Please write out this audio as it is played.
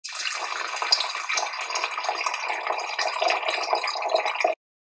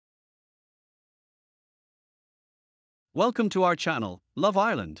Welcome to our channel, Love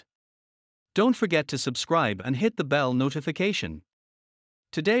Ireland. Don't forget to subscribe and hit the bell notification.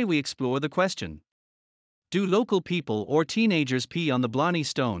 Today we explore the question: do local people or teenagers pee on the Blarney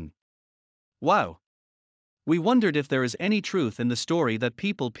Stone? Wow! We wondered if there is any truth in the story that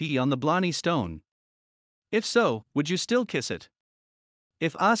people pee on the Blarney Stone. If so, would you still kiss it?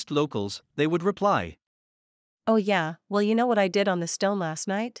 If asked locals, they would reply, "Oh yeah, well you know what I did on the stone last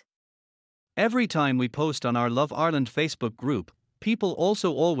night?" every time we post on our Love Ireland Facebook group, people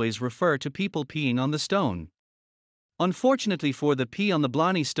also always refer to people peeing on the stone. Unfortunately for the pee on the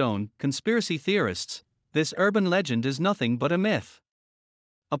Blarney Stone conspiracy theorists, this urban legend is nothing but a myth.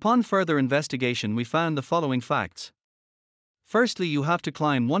 Upon further investigation, we found the following facts. Firstly, you have to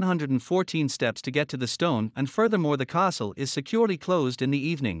climb 114 steps to get to the stone, and furthermore, the castle is securely closed in the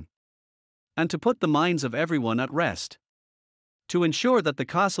evening. And to put the minds of everyone at rest, to ensure that the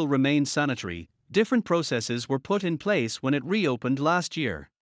castle remains sanitary, different processes were put in place when it reopened last year.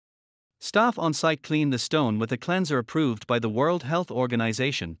 Staff on site clean the stone with a cleanser approved by the World Health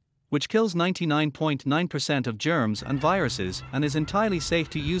Organization, which kills 99.9% of germs and viruses and is entirely safe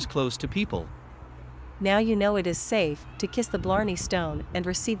to use close to people. Now you know it is safe to kiss the Blarney Stone and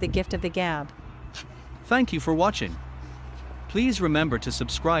receive the gift of the gab. Thank you for watching. Please remember to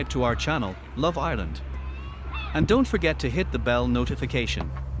subscribe to our channel, Love Ireland. And don't forget to hit the bell notification.